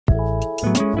So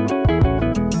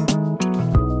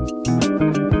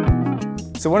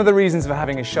one of the reasons for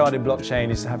having a sharded blockchain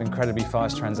is to have incredibly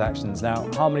fast transactions. Now,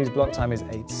 Harmony's block time is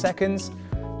 8 seconds,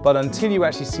 but until you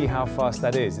actually see how fast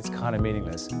that is, it's kind of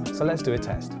meaningless. So let's do a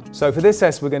test. So for this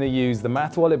test, we're going to use the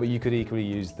Math wallet, but you could equally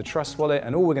use the Trust wallet.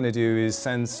 And all we're going to do is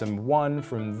send some one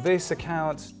from this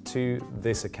account to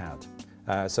this account.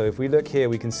 So if we look here,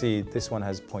 we can see this one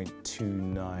has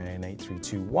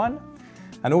 0.298321.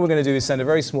 And all we're going to do is send a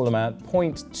very small amount,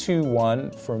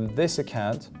 0.21 from this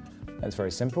account. It's very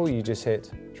simple. You just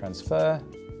hit transfer,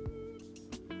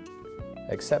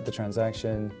 accept the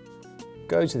transaction,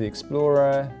 go to the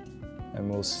Explorer, and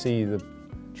we'll see the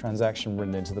transaction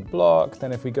written into the block.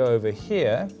 Then if we go over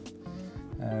here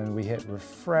and we hit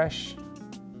refresh,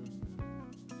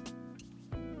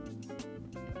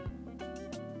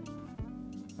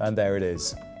 and there it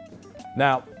is.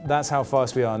 Now, that's how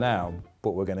fast we are now,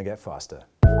 but we're going to get faster.